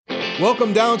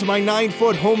Welcome down to my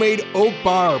 9-foot homemade oak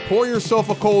bar. Pour yourself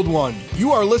a cold one.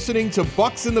 You are listening to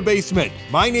Bucks in the Basement.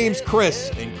 My name's Chris,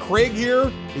 and Craig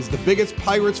here is the biggest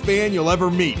Pirates fan you'll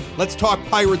ever meet. Let's talk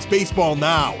Pirates baseball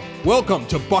now. Welcome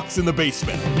to Bucks in the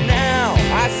Basement. Now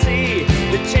I see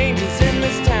the changes in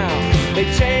this town. They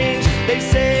change, they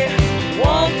say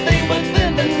one thing, but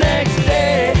then the next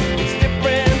day it's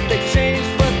different. They change,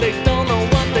 but they don't know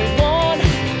what they want.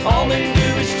 All they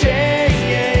do is change.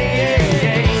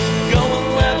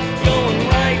 Going left, going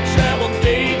right, travel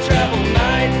day, travel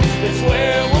night. That's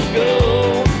where we'll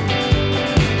go.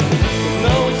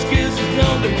 No excuses,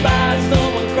 no goodbyes, no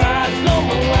one cries, no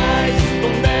one lies.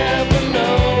 We'll never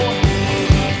know.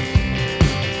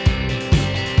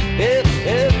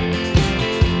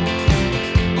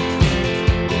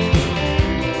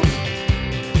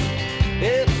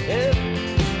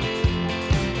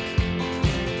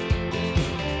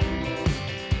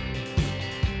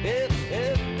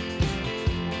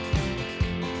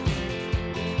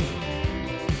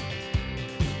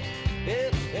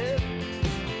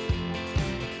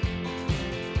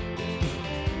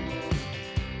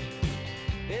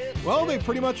 Well, they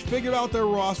pretty much figured out their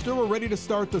roster. We're ready to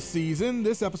start the season.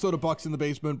 This episode of Bucks in the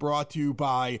Basement brought to you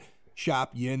by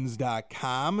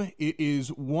ShopYins.com. It is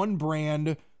one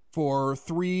brand for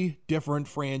three different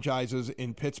franchises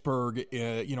in Pittsburgh.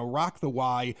 Rock the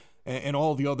Y and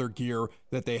all the other gear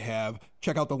that they have.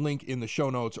 Check out the link in the show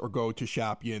notes or go to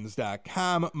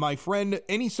ShopYins.com. My friend,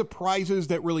 any surprises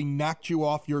that really knocked you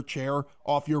off your chair,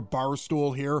 off your bar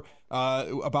stool here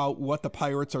about what the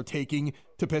Pirates are taking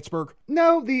to Pittsburgh?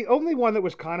 No, the only one that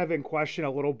was kind of in question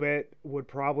a little bit would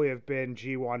probably have been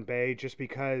Ji-Hwan Bae, just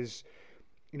because,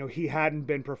 he hadn't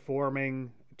been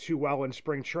performing too well in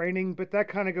spring training, but that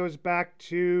kind of goes back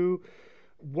to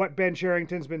what Ben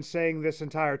Cherington's been saying this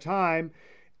entire time,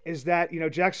 is that,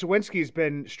 Jack Suwinski's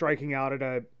been striking out at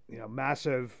a,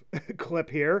 massive clip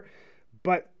here,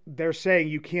 but they're saying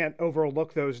you can't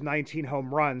overlook those 19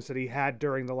 home runs that he had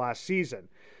during the last season.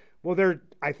 Well,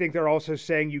 I think they're also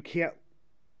saying you can't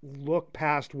look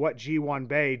past what Ji-Hwan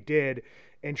Bae did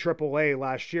in AAA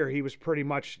last year. He was pretty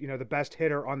much, the best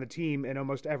hitter on the team in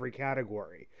almost every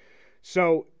category.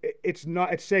 So it's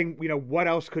saying, what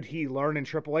else could he learn in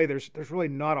AAA? There's really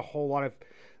not a whole lot of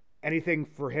anything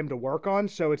for him to work on.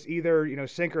 So it's either,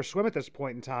 sink or swim at this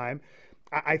point in time.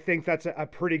 I think that's a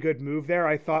pretty good move there.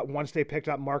 I thought once they picked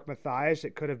up Mark Mathias,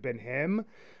 it could have been him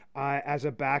as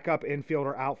a backup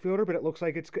infielder, outfielder, but it looks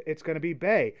like it's going to be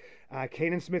Bae.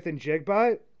 Canaan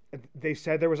Smith-Njigba, they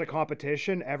said there was a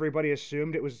competition. Everybody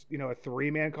assumed it was, a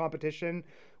three-man competition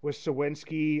with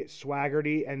Suwinski,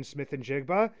 Swaggerty, and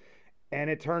Smith-Njigba. And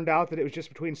it turned out that it was just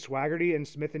between Swaggerty and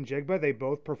Smith-Njigba. They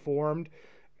both performed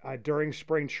during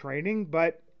spring training.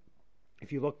 But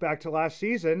if you look back to last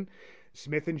season,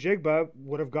 Smith-Njigba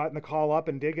would have gotten the call up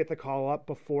and did get the call up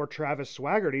before Travis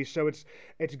Swaggerty. So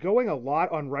it's going a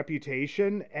lot on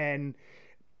reputation and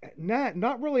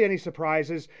not really any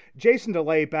surprises. Jason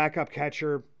DeLay, backup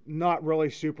catcher, not really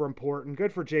super important.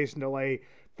 Good for Jason DeLay.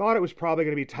 Thought it was probably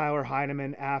going to be Tyler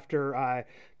Heineman after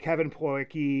Kevin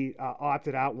Plawecki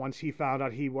opted out once he found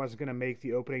out he wasn't going to make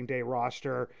the opening day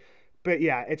roster. But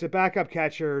yeah, it's a backup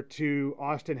catcher to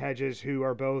Austin Hedges, who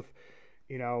are both,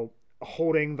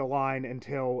 holding the line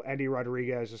until Endy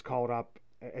Rodriguez is called up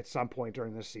at some point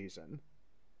during this season.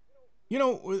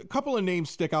 A couple of names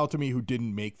stick out to me who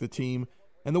didn't make the team.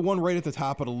 And the one right at the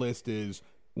top of the list is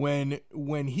when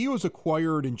he was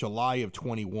acquired in July of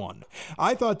 21,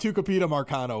 I thought Tucupita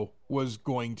Marcano was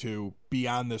going to be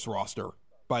on this roster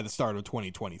by the start of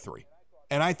 2023.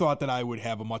 And I thought that I would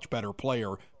have a much better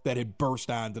player that had burst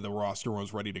onto the roster and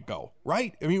was ready to go,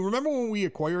 right? I mean, remember when we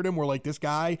acquired him, we're like, this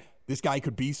guy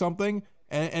could be something,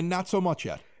 and not so much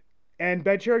yet. And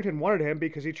Ben Cherington wanted him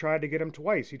because he tried to get him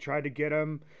twice. He tried to get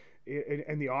him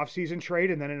in the offseason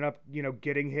trade and then ended up,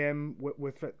 getting him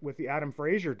with the Adam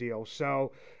Frazier deal.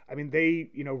 So, I mean, they,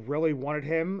 really wanted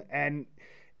him. And,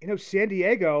 San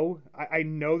Diego, I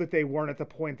know that they weren't at the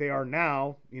point they are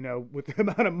now, with the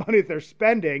amount of money that they're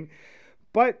spending,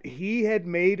 but he had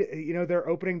made, their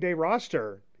opening day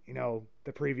roster,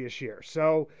 the previous year.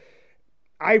 So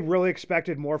I really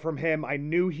expected more from him. I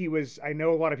know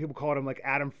a lot of people called him like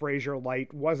Adam Frazier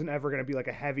light, wasn't ever going to be like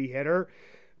a heavy hitter.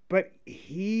 But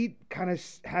he kind of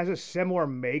has a similar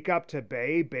makeup to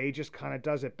Bae. Bae just kind of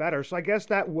does it better. So I guess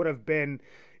that would have been,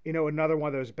 another one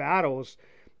of those battles.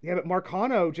 Yeah, but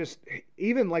Marcano just,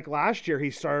 even like last year, he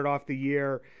started off the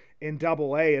year in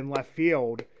Double-A in left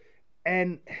field.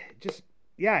 And just,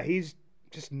 he's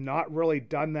just not really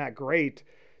done that great.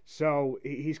 So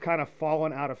he's kind of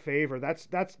fallen out of favor.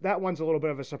 That one's a little bit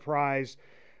of a surprise.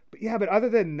 But other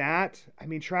than that, I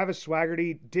mean, Travis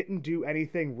Swaggerty didn't do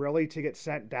anything really to get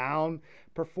sent down,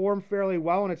 performed fairly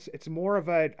well, and it's more of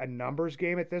a numbers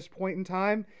game at this point in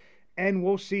time, and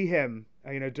we'll see him,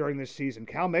 during this season.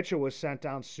 Cal Mitchell was sent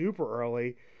down super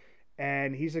early,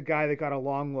 and he's a guy that got a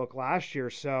long look last year,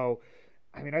 so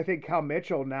I mean, I think Cal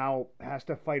Mitchell now has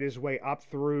to fight his way up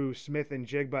through Smith and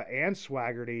Jigba and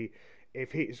Swaggerty.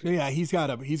 If he's got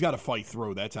to fight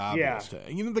through. That's obvious.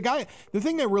 Yeah. The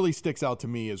thing that really sticks out to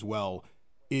me as well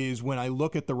is when I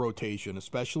look at the rotation,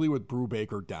 especially with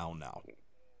Brubaker down now,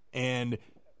 and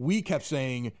we kept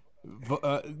saying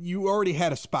you already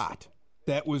had a spot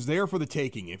that was there for the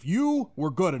taking. If you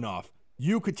were good enough,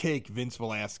 you could take Vince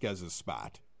Velasquez's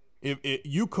spot. If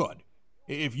you could.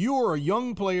 If you are a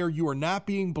young player, you are not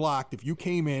being blocked. If you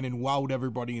came in and wowed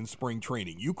everybody in spring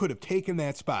training, you could have taken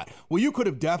that spot. Well, you could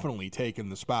have definitely taken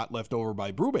the spot left over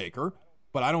by Brubaker,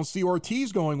 but I don't see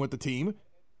Ortiz going with the team.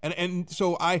 And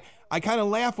so I kind of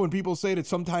laugh when people say that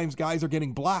sometimes guys are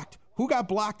getting blocked. Who got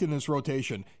blocked in this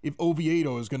rotation if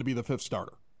Oviedo is going to be the fifth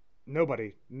starter?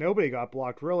 Nobody got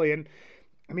blocked, really. And,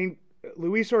 I mean,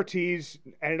 Luis Ortiz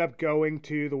ended up going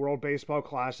to the World Baseball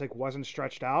Classic, wasn't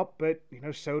stretched out, but,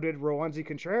 so did Roansy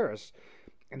Contreras.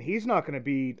 And he's not going to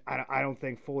be, I don't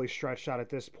think, fully stretched out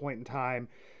at this point in time.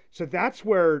 So that's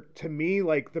where, to me,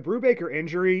 like, the Brubaker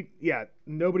injury, yeah,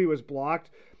 nobody was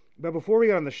blocked. But before we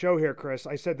got on the show here, Chris,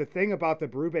 I said the thing about the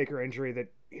Brubaker injury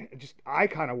that just I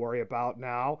kind of worry about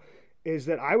now is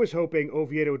that I was hoping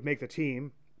Oviedo would make the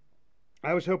team.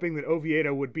 I was hoping that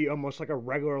Oviedo would be almost like a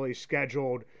regularly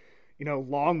scheduled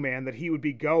long man, that he would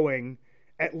be going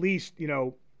at least,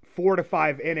 4 to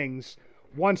 5 innings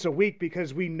once a week,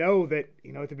 because we know that,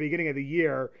 at the beginning of the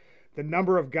year, the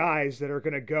number of guys that are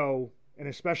going to go, and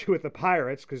especially with the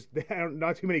Pirates, because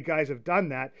not too many guys have done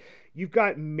that, you've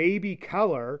got maybe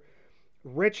Keller,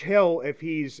 Rich Hill, if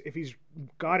he's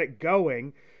got it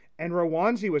going, and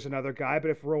Roansy was another guy,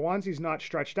 but if Rowansy's not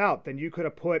stretched out, then you could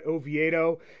have put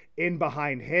Oviedo in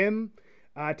behind him,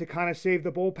 to kind of save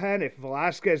the bullpen. If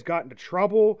Velasquez got into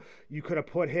trouble, you could have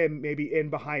put him maybe in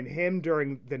behind him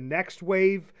during the next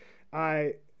wave,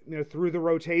 through the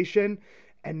rotation.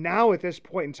 And now at this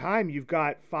point in time, you've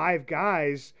got 5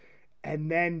 guys,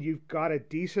 and then you've got a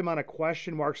decent amount of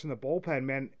question marks in the bullpen,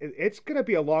 man. It's going to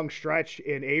be a long stretch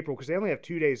in April because they only have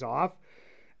 2 days off.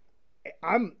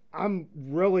 I'm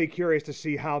really curious to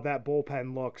see how that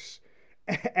bullpen looks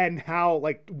and how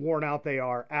worn out they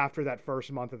are after that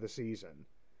first month of the season.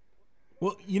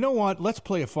 Well, you know what? Let's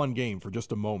play a fun game for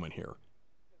just a moment here,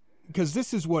 because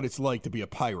this is what it's like to be a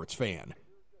Pirates fan.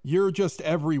 You're just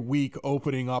every week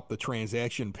opening up the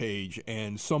transaction page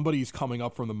and somebody's coming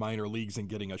up from the minor leagues and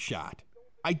getting a shot.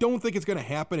 I don't think it's going to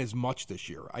happen as much this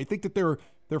year. I think that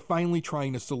they're finally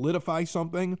trying to solidify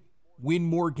something, win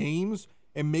more games,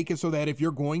 and make it so that if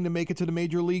you're going to make it to the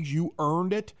major leagues, you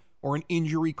earned it, or an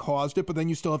injury caused it, but then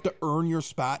you still have to earn your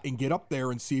spot and get up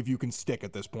there and see if you can stick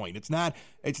at this point. It's not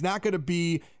going to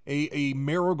be a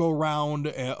merry-go-round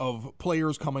of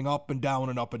players coming up and down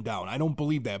and up and down. I don't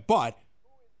believe that. But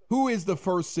who is the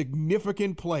first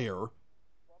significant player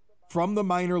from the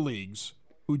minor leagues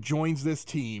who joins this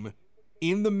team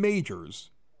in the majors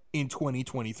in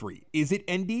 2023? Is it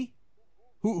Endy?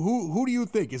 Who do you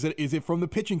think? Is it from the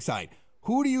pitching side?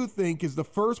 Who do you think is the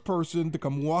first person to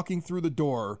come walking through the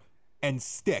door and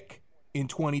stick in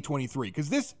 2023? Because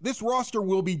this roster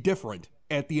will be different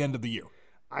at the end of the year.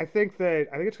 I think it's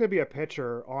going to be a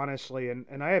pitcher, honestly,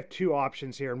 and I have 2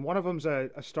 options here, and one of them's a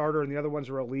starter and the other one's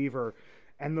a reliever,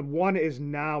 and the one is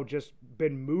now just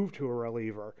been moved to a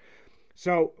reliever.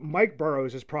 So Mike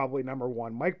Burrows is probably number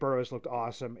 1. Mike Burrows looked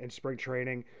awesome in spring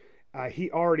training.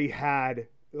 He already had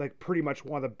pretty much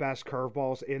one of the best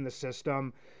curveballs in the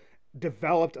system,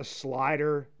 developed a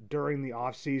slider during the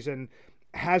offseason,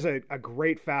 has a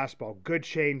great fastball, good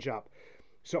changeup.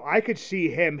 So I could see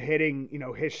him hitting,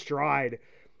 his stride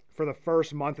for the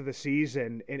first month of the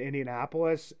season in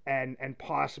Indianapolis and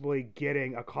possibly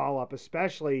getting a call up,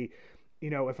 especially,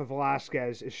 if a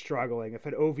Velasquez is struggling, if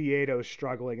an Oviedo is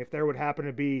struggling, if there would happen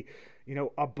to be,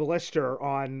 a blister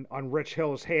on Rich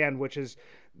Hill's hand, which is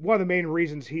one of the main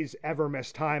reasons he's ever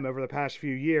missed time over the past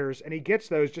few years. And he gets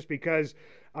those just because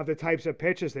of the types of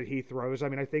pitches that he throws. I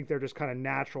mean, I think they're just kind of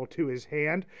natural to his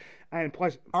hand. And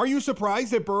plus, are you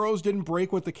surprised that Burrows didn't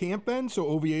break with the camp then, so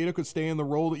Oviedo could stay in the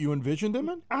role that you envisioned him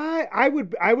in? I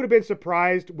would have been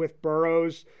surprised with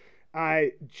Burrows,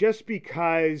 just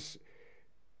because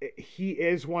he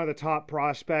is one of the top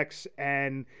prospects,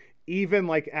 and even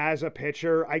as a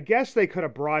pitcher, I guess they could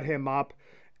have brought him up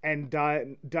and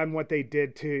done what they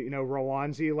did to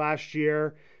Roansy last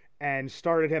year and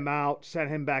started him out, sent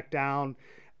him back down.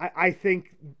 I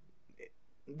think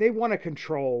they want to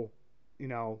control,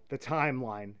 the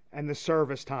timeline and the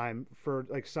service time for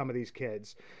like some of these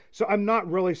kids. So I'm not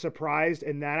really surprised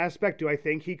in that aspect. Do I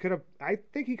think he could have? I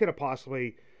think he could have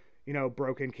possibly,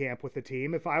 broken camp with the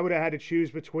team. If I would have had to choose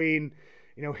between,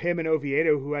 him and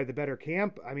Oviedo, who had the better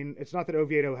camp. I mean, it's not that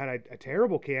Oviedo had a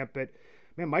terrible camp, but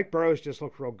man, Mike Burrows just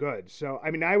looked real good. So I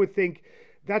mean, I would think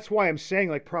that's why I'm saying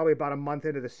like probably about a month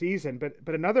into the season.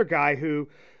 But another guy who,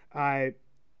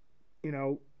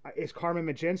 is Carmen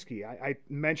Mlodzinski. I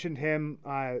mentioned him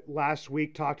last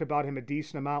week, talked about him a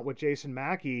decent amount with Jason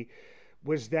Mackey,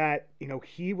 was that,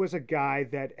 he was a guy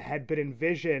that had been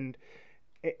envisioned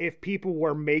if people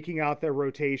were making out their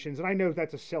rotations. And I know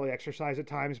that's a silly exercise at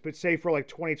times, but say for like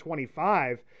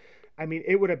 2025, I mean,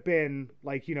 it would have been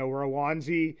like,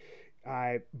 Rowanzi,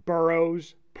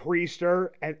 Burrows, Priester,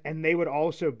 and they would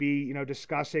also be,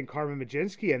 discussing Carmen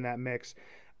Mlodzinski in that mix.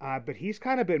 But he's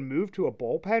kind of been moved to a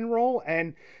bullpen role.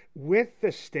 And with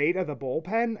the state of the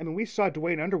bullpen, I mean, we saw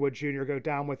Dwayne Underwood Jr. go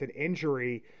down with an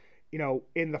injury,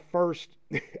 in the first,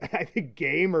 I think,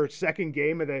 game or second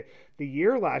game of the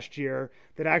year last year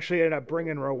that actually ended up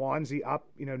bringing Rowanzi up,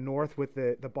 north with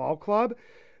the ball club.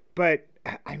 But,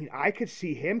 I mean, I could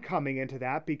see him coming into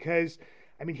that because,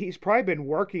 I mean, he's probably been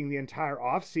working the entire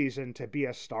offseason to be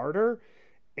a starter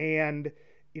and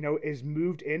is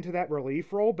moved into that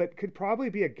relief role, but could probably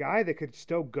be a guy that could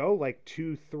still go like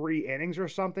 2-3 innings or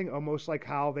something, almost like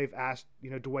how they've asked,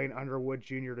 Dwayne Underwood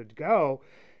Jr. to go.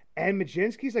 And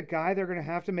Mlodzinski's a guy they're going to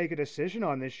have to make a decision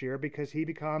on this year because he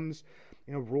becomes,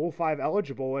 Rule 5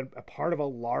 eligible and a part of a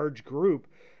large group.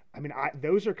 I mean,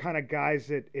 those are kind of guys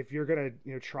that if you're going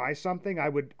to, try something, I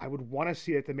would want to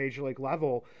see at the major league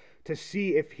level to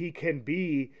see if he can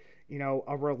be,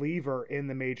 a reliever in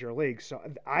the major leagues. So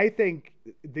I think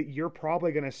that you're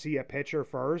probably going to see a pitcher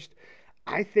first.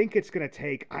 I think it's going to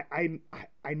take,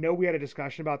 I know we had a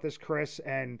discussion about this, Chris,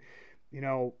 and,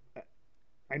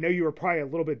 I know you were probably a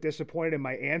little bit disappointed in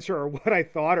my answer or what I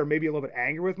thought, or maybe a little bit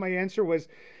angry with my answer was,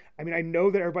 I mean, I know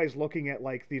that everybody's looking at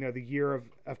like, the year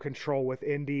of control with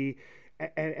Indy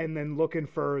and then looking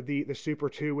for the Super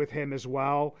 2 with him as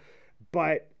well.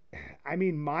 But I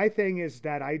mean, my thing is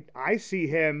that I see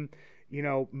him,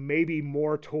 maybe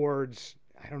more towards,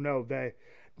 I don't know,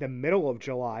 the middle of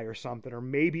July or something, or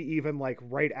maybe even like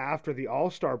right after the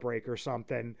All-Star break or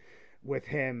something with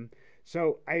him.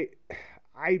 So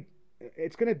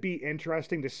it's going to be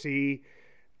interesting to see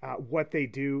what they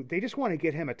do. They just want to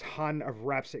get him a ton of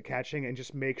reps at catching and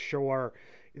just make sure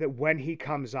that when he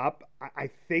comes up, I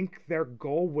think their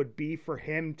goal would be for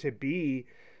him to be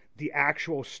the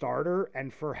actual starter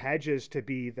and for Hedges to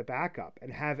be the backup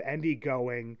and have Endy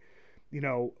going,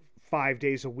 5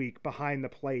 days a week behind the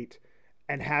plate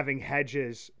and having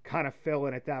Hedges kind of fill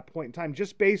in at that point in time,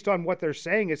 just based on what they're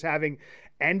saying is having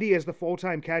Endy as the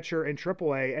full-time catcher in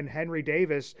AAA and Henry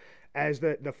Davis as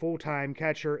the full-time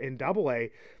catcher in AA.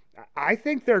 I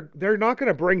think they're not going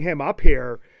to bring him up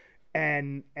here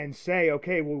and say,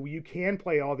 okay, well, you can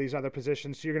play all these other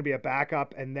positions, so you're going to be a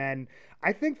backup, and then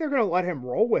I think they're going to let him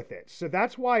roll with it. So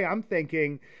that's why I'm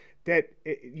thinking that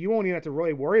you won't even have to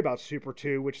really worry about Super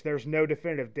 2, which there's no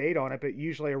definitive date on it, but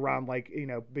usually around like,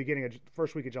 beginning of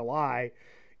first week of July,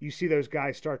 you see those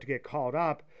guys start to get called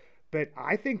up. But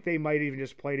I think they might even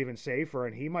just play it even safer,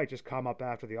 and he might just come up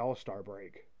after the All-Star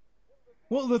break.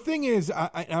 Well, the thing is,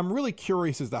 I'm really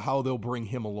curious as to how they'll bring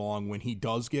him along when he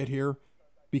does get here,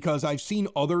 because I've seen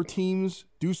other teams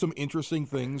do some interesting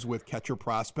things with catcher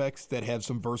prospects that have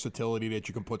some versatility that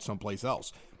you can put someplace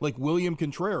else. Like William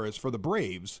Contreras for the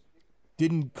Braves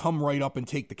didn't come right up and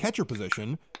take the catcher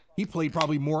position. He played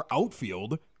probably more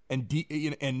outfield and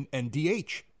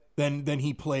DH than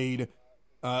he played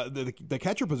the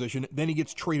catcher position. Then he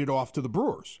gets traded off to the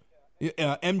Brewers.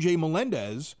 MJ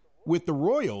Melendez with the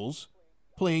Royals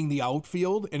playing the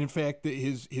outfield, and in fact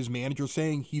his manager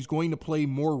saying he's going to play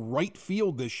more right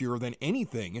field this year than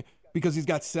anything because he's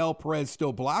got Sal Perez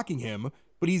still blocking him,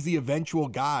 but he's the eventual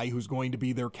guy who's going to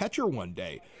be their catcher one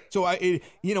day. So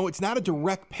it's not a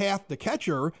direct path to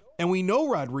catcher, and we know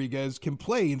Rodriguez can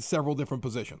play in several different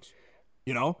positions.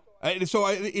 So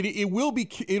it will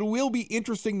be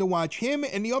interesting to watch him.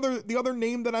 And the other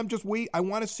name that I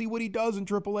want to see what he does in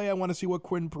AAA. I want to see what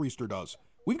Quinn Priester does.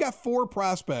 We've got 4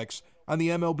 prospects on the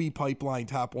MLB Pipeline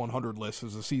Top 100 list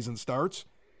as the season starts,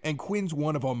 and Quinn's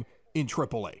one of them in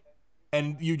AAA.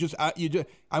 And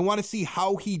I want to see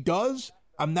how he does.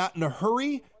 I'm not in a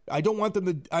hurry. I don't want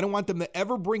them to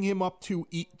ever bring him up too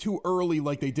early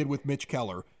like they did with Mitch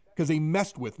Keller, because they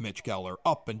messed with Mitch Keller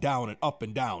up and down and up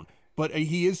and down. But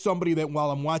he is somebody that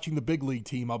while I'm watching the big league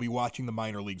team, I'll be watching the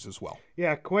minor leagues as well.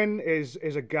 Yeah, Quinn is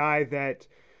a guy that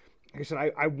like I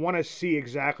said, I want to see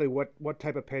exactly what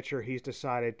type of pitcher he's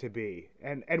decided to be.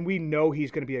 And we know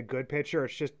he's going to be a good pitcher.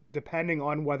 It's just depending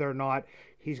on whether or not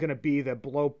he's going to be the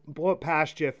blow it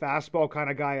past you fastball kind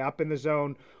of guy up in the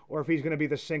zone, or if he's going to be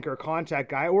the sinker contact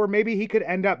guy, or maybe he could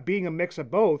end up being a mix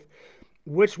of both,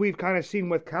 which we've kind of seen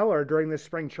with Keller during this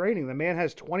spring training. The man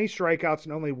has 20 strikeouts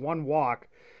and only 1 walk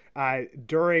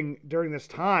during this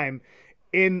time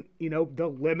in,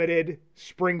 the limited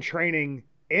spring training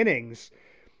innings.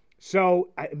 So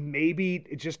maybe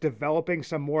just developing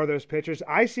some more of those pitchers.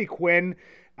 I see Quinn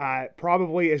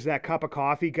probably as that cup of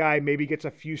coffee guy, maybe gets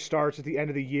a few starts at the end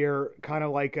of the year, kind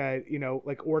of like,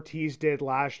 like Ortiz did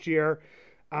last year.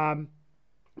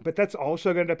 But that's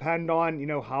also going to depend on,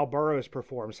 how Burrows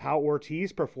performs, how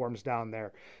Ortiz performs down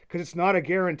there. Because it's not a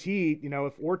guarantee,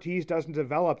 if Ortiz doesn't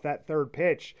develop that third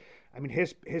pitch, I mean,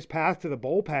 his path to the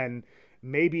bullpen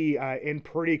maybe in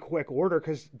pretty quick order,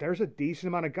 because there's a decent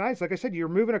amount of guys. Like I said, you're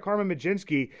moving a Carmen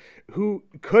Mlodzinski, who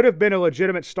could have been a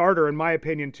legitimate starter, in my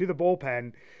opinion, to the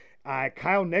bullpen.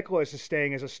 Kyle Nicholas is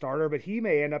staying as a starter, but he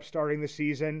may end up starting the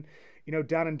season,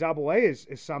 down in Double-A is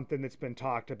something that's been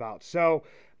talked about. So,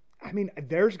 I mean,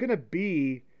 there's going to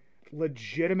be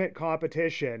legitimate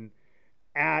competition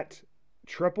at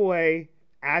Triple-A,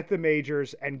 at the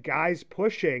majors, and guys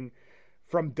pushing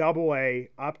from Double-A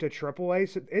up to Triple-A.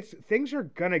 So things are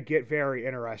gonna get very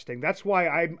interesting. That's why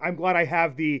I'm glad I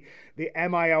have the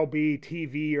MILB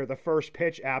TV or the First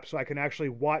Pitch app, so I can actually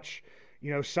watch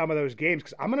some of those games,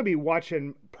 because I'm gonna be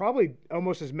watching probably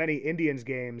almost as many Indians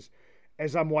games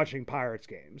as I'm watching Pirates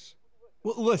games.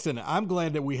 Well, listen, I'm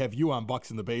glad that we have you on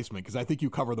Bucks in the Basement, because I think you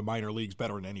cover the minor leagues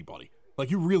better than anybody.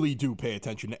 Like, you really do pay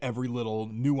attention to every little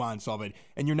nuance of it,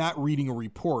 and you're not reading a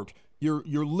report. You're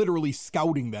literally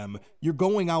scouting them. You're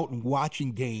going out and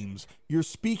watching games. You're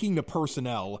speaking to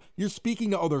personnel. You're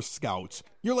speaking to other scouts.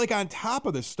 You're like on top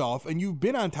of this stuff, and you've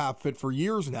been on top of it for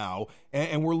years now,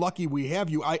 and we're lucky we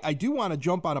have you. I do want to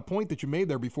jump on a point that you made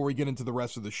there before we get into the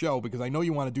rest of the show, because I know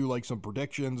you want to do like some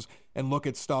predictions and look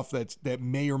at stuff that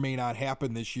may or may not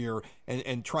happen this year,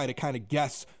 and try to kind of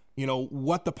guess,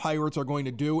 what the Pirates are going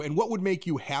to do and what would make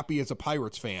you happy as a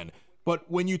Pirates fan.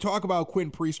 But when you talk about Quinn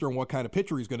Priester and what kind of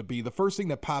pitcher he's going to be, the first thing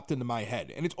that popped into my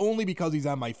head, and it's only because he's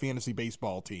on my fantasy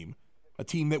baseball team, a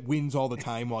team that wins all the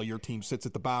time while your team sits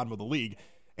at the bottom of the league,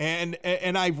 and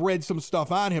I've read some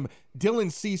stuff on him,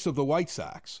 Dylan Cease of the White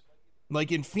Sox.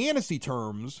 Like, in fantasy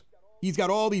terms, he's got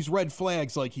all these red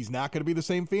flags, like he's not going to be the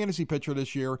same fantasy pitcher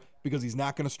this year because he's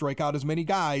not going to strike out as many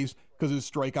guys because his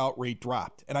strikeout rate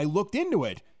dropped. And I looked into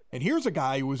it, and here's a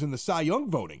guy who was in the Cy Young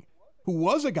voting, who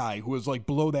was a guy who was like,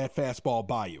 blow that fastball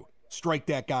by you, strike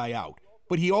that guy out.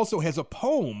 But he also has a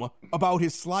poem about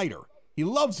his slider. He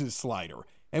loves his slider.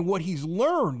 And what he's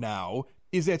learned now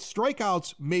is that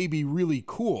strikeouts may be really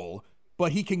cool,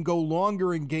 but he can go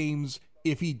longer in games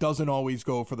if he doesn't always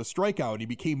go for the strikeout. He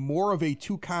became more of a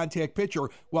two-contact pitcher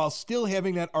while still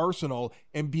having that arsenal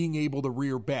and being able to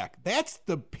rear back. That's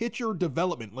the pitcher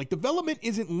development. Like, development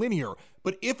isn't linear,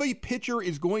 but if a pitcher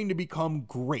is going to become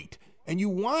great, and you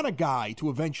want a guy to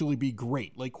eventually be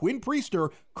great, like Quinn Priester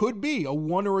could be a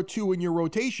 1 or a 2 in your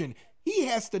rotation, he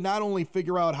has to not only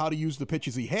figure out how to use the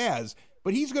pitches he has,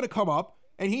 but he's going to come up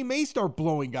and he may start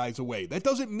blowing guys away. That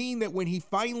doesn't mean that when he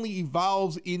finally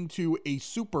evolves into a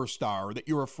superstar that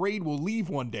you're afraid will leave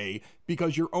one day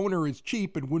because your owner is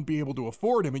cheap and wouldn't be able to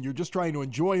afford him, and you're just trying to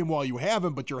enjoy him while you have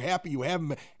him, but you're happy you have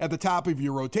him at the top of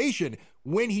your rotation.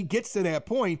 When he gets to that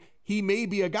point, he may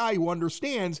be a guy who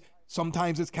understands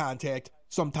sometimes it's contact,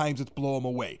 sometimes it's blow him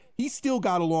away. He's still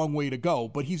got a long way to go,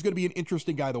 but he's going to be an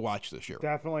interesting guy to watch this year.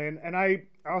 Definitely, and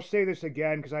I'll say this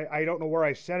again because I don't know where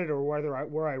I said it or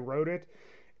where I wrote it.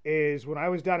 Is when I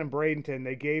was down in Bradenton,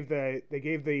 they gave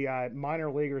the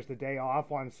minor leaguers the day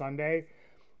off on Sunday,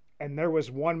 and there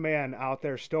was one man out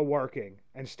there still working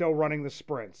and still running the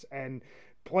sprints and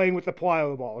playing with the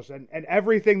plyo balls and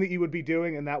everything that you would be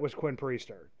doing, and that was Quinn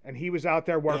Priester. And he was out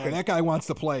there working. Yeah, that guy wants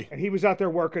to play. And he was out there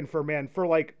working for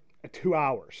like 2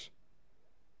 hours.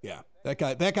 Yeah, that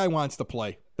guy wants to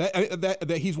play.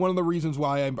 That he's one of the reasons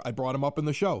why I brought him up in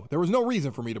the show. There was no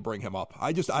reason for me to bring him up.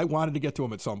 I wanted to get to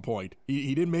him at some point.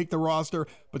 He didn't make the roster,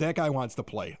 but that guy wants to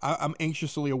play. I'm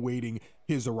anxiously awaiting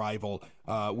his arrival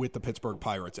with the Pittsburgh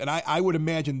Pirates. And I would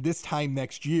imagine this time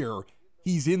next year,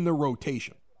 he's in the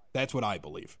rotation. That's what I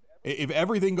believe. If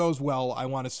everything goes well, I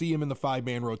want to see him in the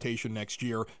 5-man rotation next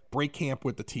year, break camp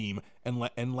with the team, and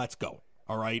let's go.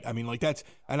 All right. I mean, like that's,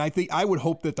 and I would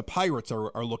hope that the Pirates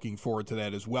are looking forward to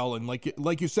that as well. And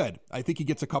like you said, I think he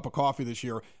gets a cup of coffee this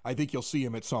year. I think you'll see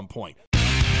him at some point.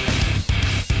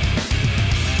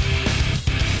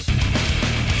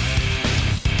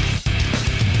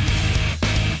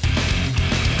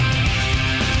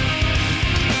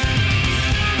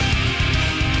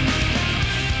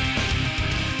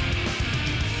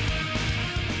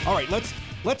 All right,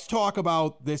 let's talk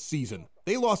about this season.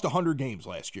 They lost 100 games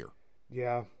last year.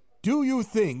 Yeah. Do you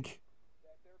think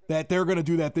that they're going to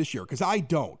do that this year? Because I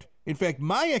don't. In fact,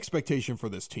 my expectation for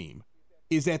this team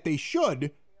is that they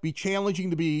should be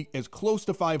challenging to be as close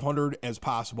to 500 as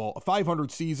possible. A 500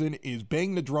 season is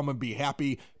bang the drum and be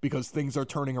happy because things are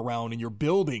turning around and you're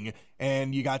building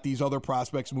and you got these other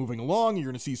prospects moving along. You're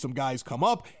going to see some guys come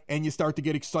up and you start to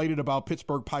get excited about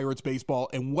Pittsburgh Pirates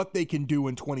baseball and what they can do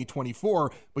in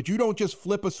 2024. But you don't just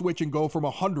flip a switch and go from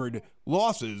 100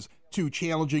 losses to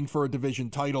challenging for a division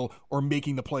title or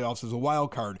making the playoffs as a wild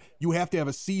card. You have to have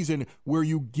a season where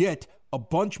you get a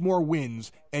bunch more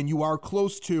wins and you are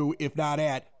close to, if not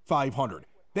at, 500.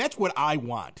 That's what I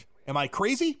want. Am I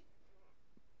crazy?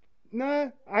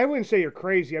 Nah, I wouldn't say you're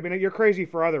crazy. I mean, you're crazy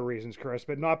for other reasons, Chris,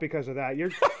 but not because of that.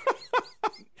 You're.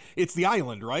 It's the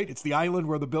island, right? It's the island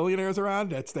where the billionaires are on.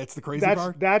 That's the crazy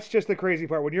part. That's just the crazy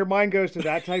part. When your mind goes to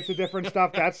that types of different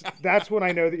stuff, that's when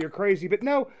I know that you're crazy. But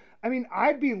no, I mean,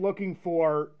 I'd be looking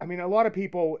for. I mean, a lot of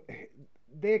people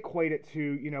they equate it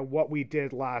to what we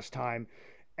did last time.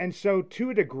 And so to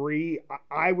a degree,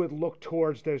 I would look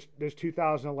towards those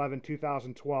 2011,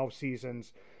 2012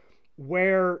 seasons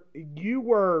where you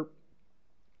were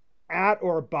at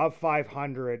or above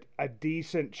 500 a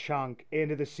decent chunk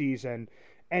into the season.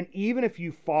 And even if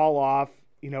you fall off,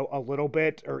 a little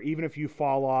bit, or even if you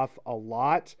fall off a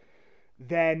lot,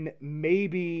 then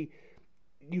maybe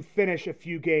you finish a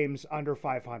few games under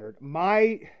 500.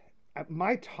 My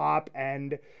top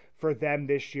end for them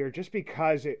this year, just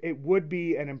because it would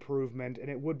be an improvement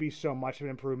and it would be so much of an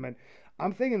improvement.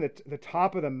 I'm thinking that the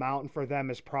top of the mountain for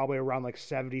them is probably around like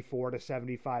 74 to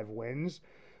 75 wins,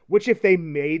 which if they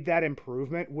made that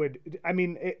improvement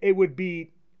it'd be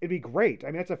great. I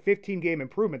mean, that's a 15 game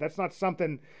improvement. That's not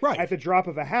something right at the drop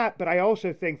of a hat, but I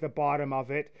also think the bottom of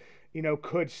it,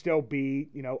 could still be,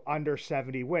 under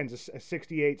 70 wins, a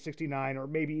 68, 69, or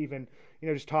maybe even,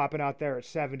 just topping out there at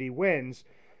 70 wins.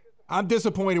 I'm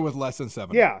disappointed with less than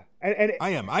 70. Yeah, and I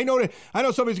am. I know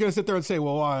somebody's going to sit there and say,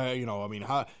 "Well,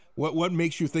 what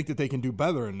makes you think that they can do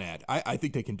better than that?" I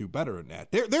think they can do better than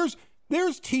that.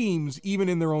 There's teams even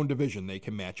in their own division they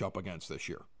can match up against this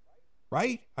year,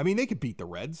 right? I mean, they could beat the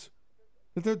Reds.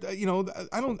 I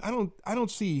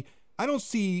don't see.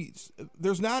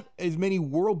 There's not as many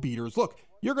world beaters. Look,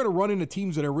 you're going to run into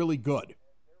teams that are really good,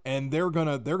 and they're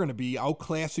gonna be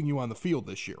outclassing you on the field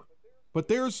this year. But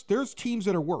there's teams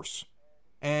that are worse,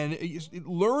 and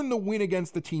learn to win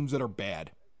against the teams that are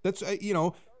bad. That's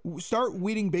start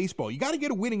winning baseball. You got to get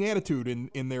a winning attitude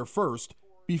in there first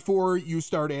before you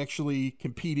start actually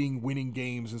competing, winning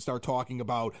games, and start talking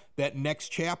about that next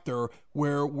chapter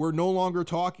where we're no longer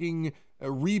talking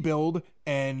rebuild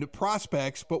and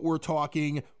prospects, but we're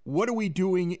talking what are we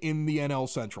doing in the NL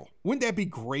Central. Wouldn't that be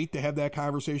great to have that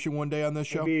conversation one day on this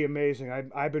show? It'd be amazing.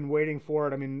 I've been waiting for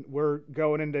it. I mean, we're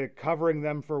going into covering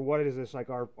them for what is this,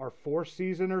 like our fourth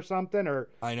season or something? Or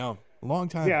I know, a long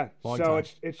time. Yeah, long so time.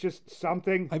 It's just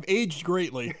something. I've aged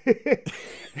greatly.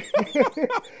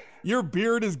 Your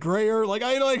beard is grayer.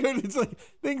 It's like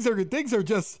things are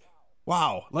just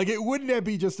wow. Like, wouldn't that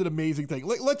be just an amazing thing?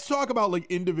 Let's talk about like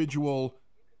individual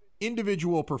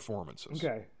performances.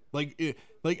 Okay.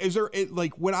 Is there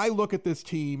when I look at this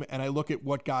team and I look at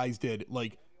what guys did,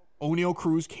 like O'Neal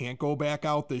Cruz can't go back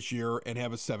out this year and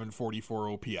have a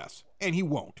 744 OPS, and he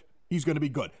won't. He's going to be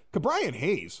good. Ke'Bryan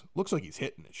Hayes looks like he's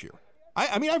hitting this year.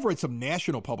 I mean, I've read some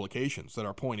national publications that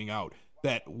are pointing out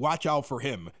that watch out for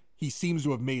him. He seems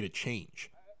to have made a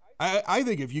change. I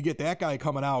think if you get that guy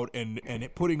coming out and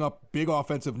putting up big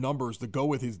offensive numbers to go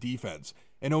with his defense,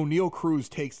 and O'Neal Cruz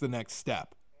takes the next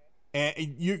step, and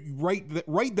you right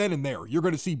then and there, you're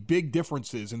going to see big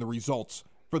differences in the results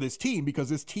for this team because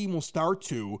this team will start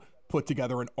to put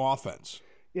together an offense.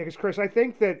 Yeah, because Chris, I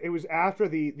think that it was after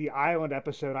the Island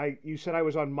episode. You said I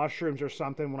was on mushrooms or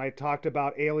something when I talked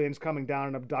about aliens coming down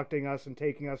and abducting us and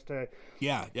taking us to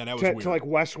that was weird. To like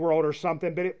Westworld or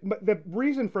something. But the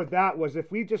reason for that was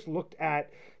if we just looked at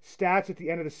stats at the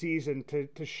end of the season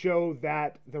to show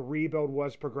that the rebuild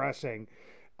was progressing,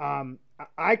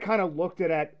 I kind of looked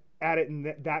at it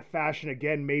in that fashion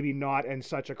again. Maybe not in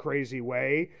such a crazy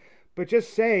way, but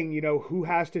just saying who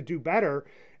has to do better.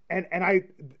 And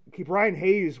Ke'Bryan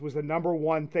Hayes was the number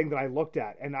one thing that I looked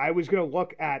at. And I was going to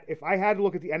look at, if I had to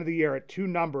look at the end of the year at two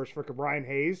numbers for Ke'Bryan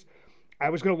Hayes,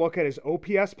 I was going to look at his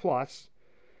OPS plus,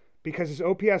 because his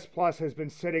OPS plus has been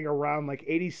sitting around like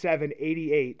 87,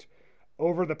 88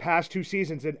 over the past two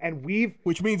seasons. And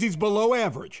which means he's below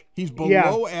average. He's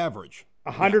below average.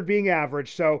 100 being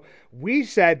average. So we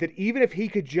said that even if he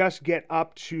could just get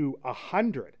up to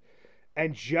 100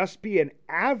 and just be an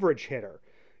average hitter,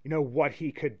 what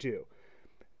he could do.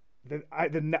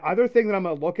 The other thing that I'm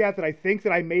going to look at that I think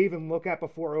that I may even look at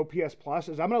before OPS Plus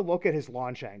is I'm going to look at his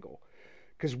launch angle.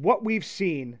 Because what we've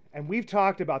seen, and we've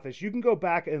talked about this, you can go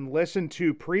back and listen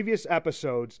to previous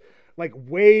episodes, like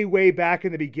way, way back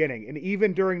in the beginning, and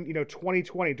even during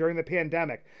 2020, during the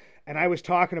pandemic. And I was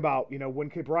talking about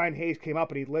when Brian Hayes came up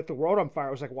and he lit the world on fire.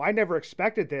 I was like, well, I never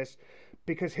expected this,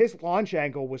 because his launch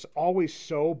angle was always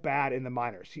so bad in the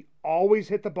minors. He always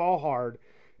hit the ball hard,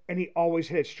 and he always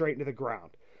hit it straight into the ground.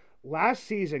 Last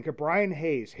season, Brian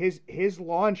Hayes, his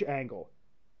launch angle,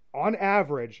 on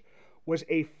average, was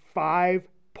a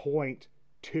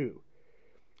 5.2.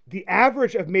 The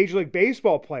average of Major League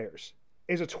Baseball players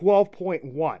is a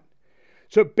 12.1.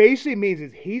 So it basically means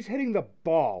that he's hitting the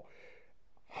ball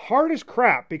hard as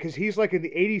crap, because he's like in the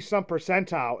 80-some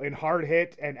percentile in hard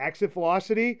hit and exit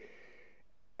velocity,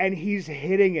 and he's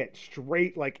hitting it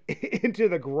straight like into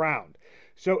the ground.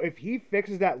 So if he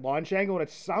fixes that launch angle, and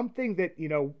it's something that,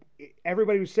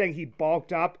 everybody was saying he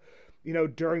bulked up,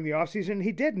 during the offseason, and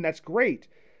he did, and that's great.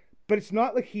 But it's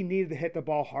not like he needed to hit the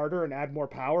ball harder and add more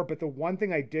power. But the one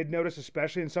thing I did notice,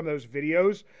 especially in some of those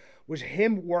videos, was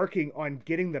him working on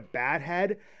getting the bat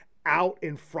head out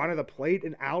in front of the plate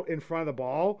and out in front of the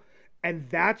ball. And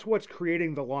that's what's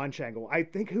creating the launch angle. I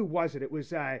think, who was it? It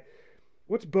was,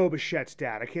 what's Bo Bichette's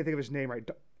dad? I can't think of his name right.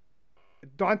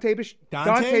 Dante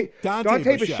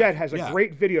Bichette has a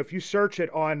great video. If you search it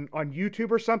on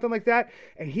YouTube or something like that,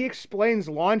 and he explains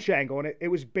launch angle, and it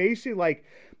was basically like,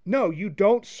 no, you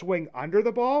don't swing under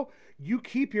the ball. You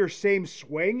keep your same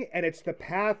swing, and it's the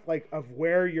path like of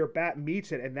where your bat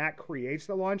meets it, and that creates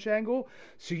the launch angle.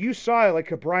 So you saw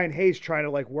like a Brian Hayes trying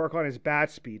to like work on his bat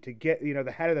speed to get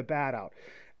the head of the bat out.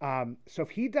 So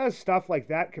if he does stuff like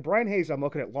that, Brian Hayes, I'm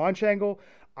looking at launch angle.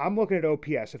 I'm looking at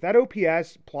OPS. If that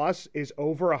OPS plus is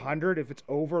over 100, if it's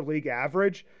over league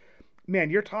average, man,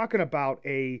 you're talking about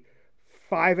a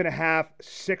 5.5,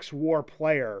 6 WAR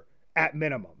player at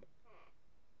minimum.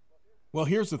 Well,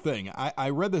 here's the thing. I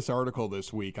read this article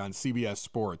this week on CBS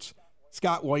Sports.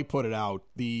 Scott White put it out,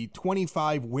 the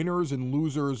 25 winners and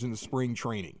losers in spring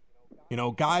training.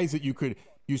 Guys that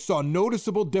you saw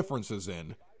noticeable differences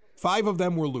in. 5 of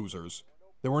them were losers.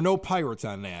 There were no Pirates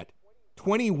on that.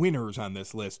 20 winners on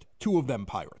this list, 2 of them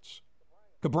Pirates.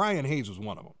 Ke'Bryan Hayes was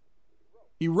one of them.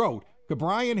 He wrote,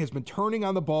 Ke'Bryan has been turning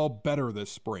on the ball better this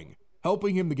spring,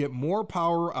 helping him to get more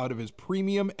power out of his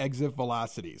premium exit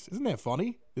velocities. Isn't that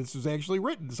funny? This was actually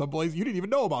written someplace you didn't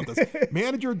even know about this.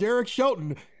 Manager Derek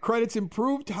Shelton credits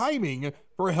improved timing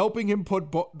for helping him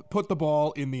put the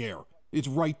ball in the air. It's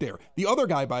right there. The other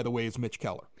guy, by the way, is Mitch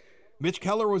Keller. Mitch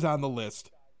Keller was on the list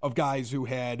of guys who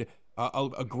had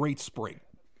a great spring.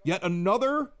 Yet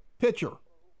another pitcher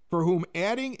for whom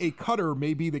adding a cutter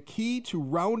may be the key to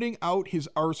rounding out his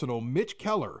arsenal. Mitch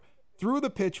Keller threw the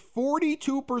pitch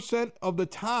 42% of the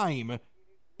time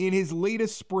in his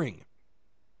latest spring.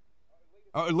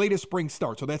 Latest spring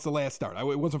start, so that's the last start.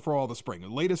 It wasn't for all the spring. The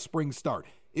latest spring start.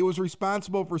 It was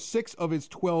responsible for 6 of his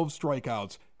 12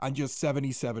 strikeouts on just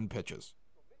 77 pitches.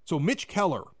 So Mitch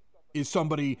Keller is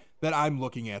somebody that I'm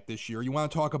looking at this year. You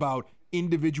want to talk about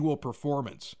individual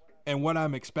performance and what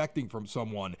I'm expecting from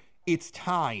someone. It's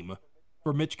time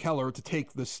for Mitch Keller to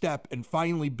take the step and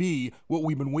finally be what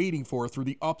we've been waiting for through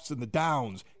the ups and the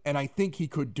downs, and I think he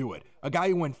could do it. A guy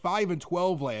who went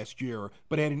 5-12 last year,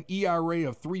 but had an ERA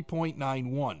of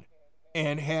 3.91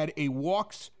 and had a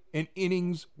walks and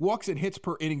hits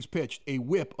per innings pitched, a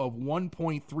whip of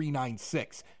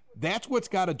 1.396. That's what's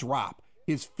got to drop.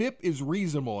 His FIP is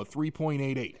reasonable at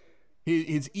 3.88.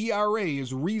 His ERA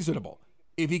is reasonable.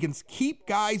 If he can keep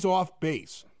guys off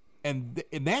base, and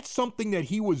that's something that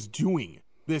he was doing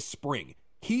this spring,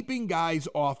 keeping guys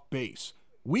off base,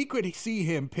 we could see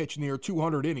him pitch near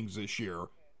 200 innings this year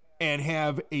and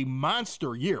have a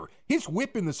monster year. His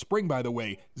whip in the spring, by the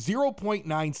way,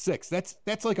 0.96.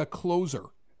 That's like a closer,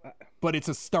 but it's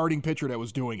a starting pitcher that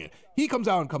was doing it. He comes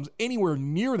out and comes anywhere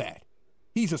near that,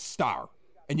 he's a star.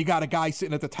 And you got a guy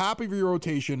sitting at the top of your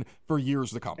rotation for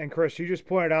years to come. And Chris, you just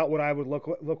pointed out what I would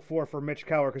look for Mitch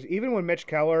Keller, because even when Mitch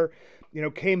Keller,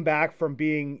 came back from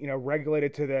being,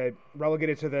 relegated to the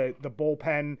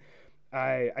bullpen,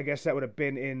 I guess that would have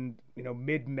been in,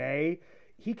 mid-May.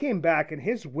 He came back and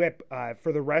his whip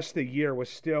for the rest of the year was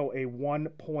still a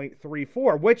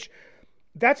 1.34, which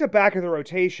that's a back of the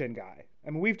rotation guy.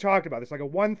 I mean, we've talked about this, like a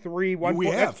 1.3, 1.4. We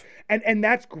have. And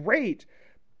that's great.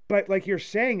 But like you're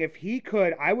saying, if he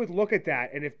could, I would look at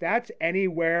that. And if that's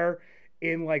anywhere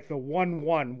in like the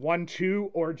 1.1, 1.2,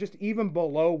 or just even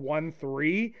below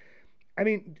 1.3, I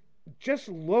mean, just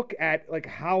look at like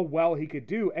how well he could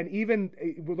do. And even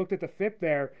we looked at the FIP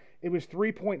there, it was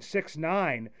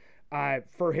 3.69.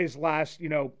 for his last,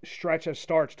 stretch of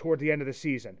starts toward the end of the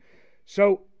season.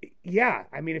 So, yeah,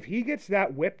 I mean, if he gets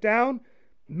that whip down,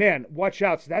 man, watch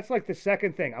out. So that's like the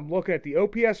second thing. I'm looking at the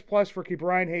OPS plus for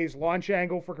Ke'Bryan Hayes, launch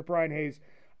angle for Ke'Bryan Hayes.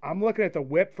 I'm looking at the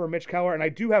whip for Mitch Keller, and I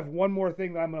do have one more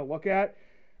thing that I'm going to look at.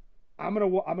 I'm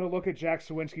gonna look at Jack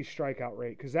Suwinski's strikeout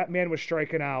rate, because that man was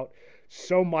striking out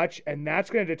so much, and that's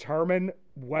going to determine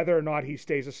whether or not he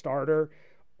stays a starter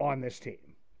on this team.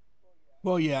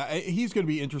 Well, yeah, he's going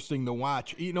to be interesting to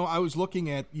watch. I was looking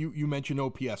at, you mentioned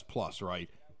OPS plus, right?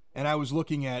 And I was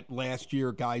looking at last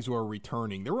year guys who are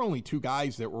returning. There were only two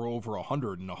guys that were over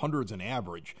 100, and 100's an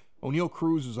average. O'Neal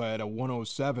Cruz is at a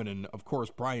 107, and of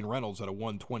course Brian Reynolds at a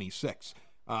 126.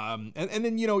 And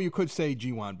then you could say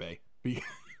Ji-hwan Bae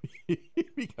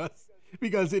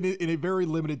because in a very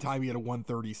limited time he had a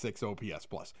 136 OPS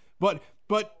plus. But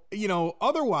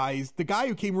otherwise the guy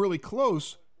who came really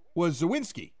close was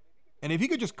Suwinski. And if he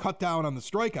could just cut down on the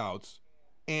strikeouts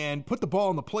and put the ball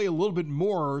in the play a little bit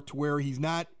more to where he's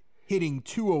not hitting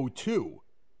 202,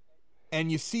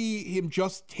 and you see him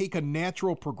just take a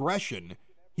natural progression,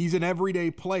 he's an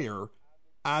everyday player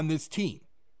on this team.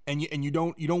 And you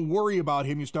don't worry about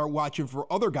him. You start watching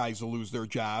for other guys to lose their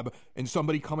job and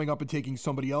somebody coming up and taking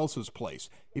somebody else's place.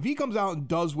 If he comes out and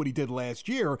does what he did last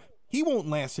year, he won't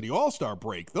last to the All-Star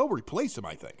break. They'll replace him,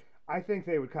 I think. I think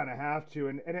they would kind of have to.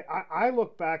 And I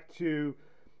look back to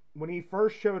when he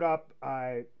first showed up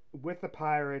with the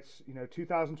Pirates,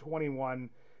 2021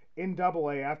 in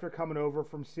AA after coming over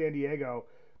from San Diego.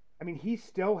 I mean, he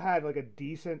still had like a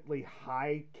decently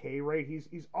high K rate.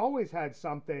 He's always had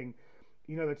something,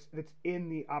 that's in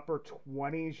the upper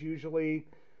 20s usually.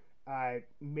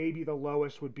 Maybe the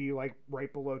lowest would be like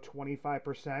right below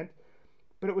 25%.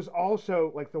 But it was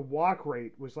also like the walk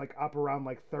rate was like up around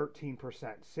like 13%,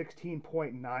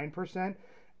 16.9%.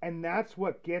 And that's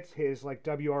what gets his like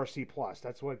WRC plus.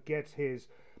 That's what gets his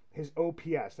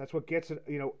OPS. That's what gets it,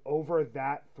 over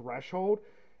that threshold.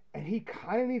 And he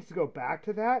kind of needs to go back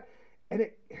to that. And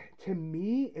to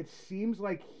me, it seems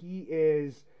like he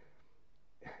is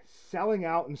selling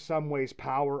out in some ways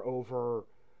power over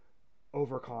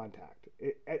contact.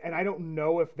 And I don't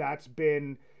know if that's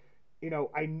been,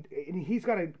 and he's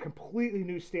got a completely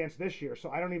new stance this year, so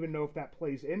I don't even know if that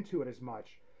plays into it as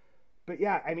much. But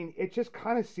yeah, I mean, it just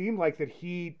kind of seemed like that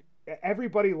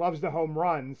everybody loves the home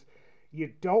runs.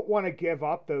 You don't want to give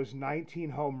up those 19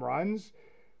 home runs,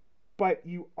 but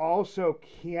you also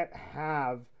can't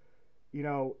have,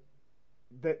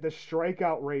 the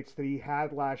strikeout rates that he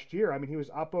had last year. I mean, he was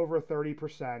up over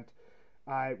 30%.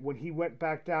 When he went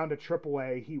back down to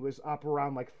AAA, he was up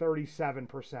around like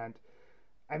 37%.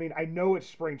 I mean, I know it's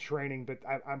spring training, but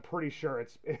I'm pretty sure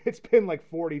it's been like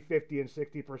 40, 50, and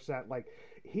 60%. Like,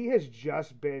 he has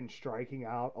just been striking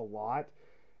out a lot.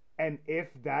 And if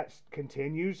that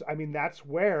continues, I mean, that's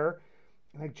where,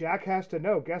 like, Jack has to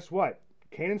know, guess what?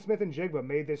 Canaan Smith-Njigba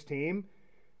made this team,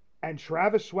 and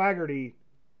Travis Swaggerty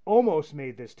almost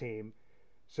made this team.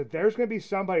 So there's going to be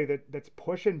somebody that's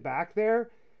pushing back there.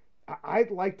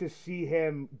 I'd like to see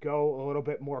him go a little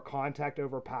bit more contact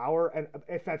over power, and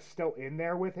if that's still in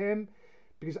there with him,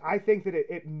 because I think that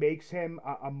it makes him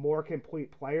a more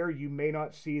complete player. You may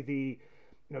not see the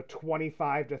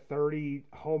 25 to 30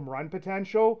 home run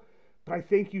potential, but I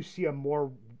think you see a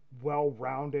more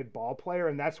well-rounded ball player,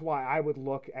 and that's why I would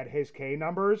look at his K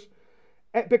numbers.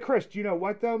 But Chris, do you know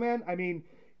what though, man? I mean,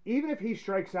 even if he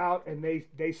strikes out and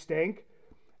they stink,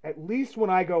 at least when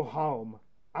I go home,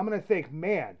 I'm going to think,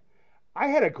 man, I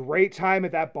had a great time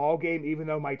at that ball game, even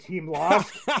though my team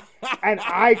lost, and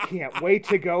I can't wait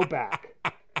to go back.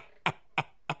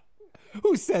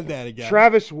 Who said that again?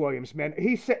 Travis Williams, man.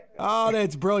 He said, "Oh,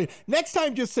 that's brilliant." Next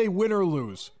time, just say win or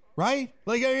lose, right?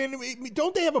 Like, I mean,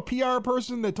 don't they have a PR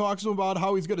person that talks to him about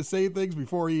how he's going to say things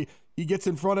before he gets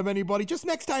in front of anybody? Just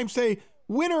next time, say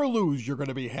win or lose. You're going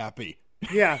to be happy.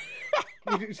 Yeah.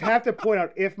 You just have to point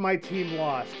out, if my team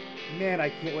lost, man, I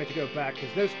can't wait to go back, because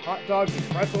those hot dogs and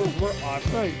pretzels were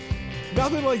awesome. Right.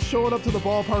 Nothing like showing up to the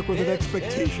ballpark with an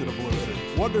expectation of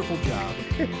losing. Wonderful job.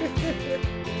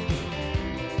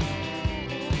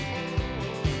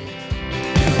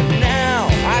 Now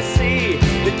I see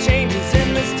the changes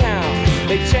in this town.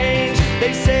 They change,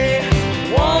 they say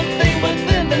one thing.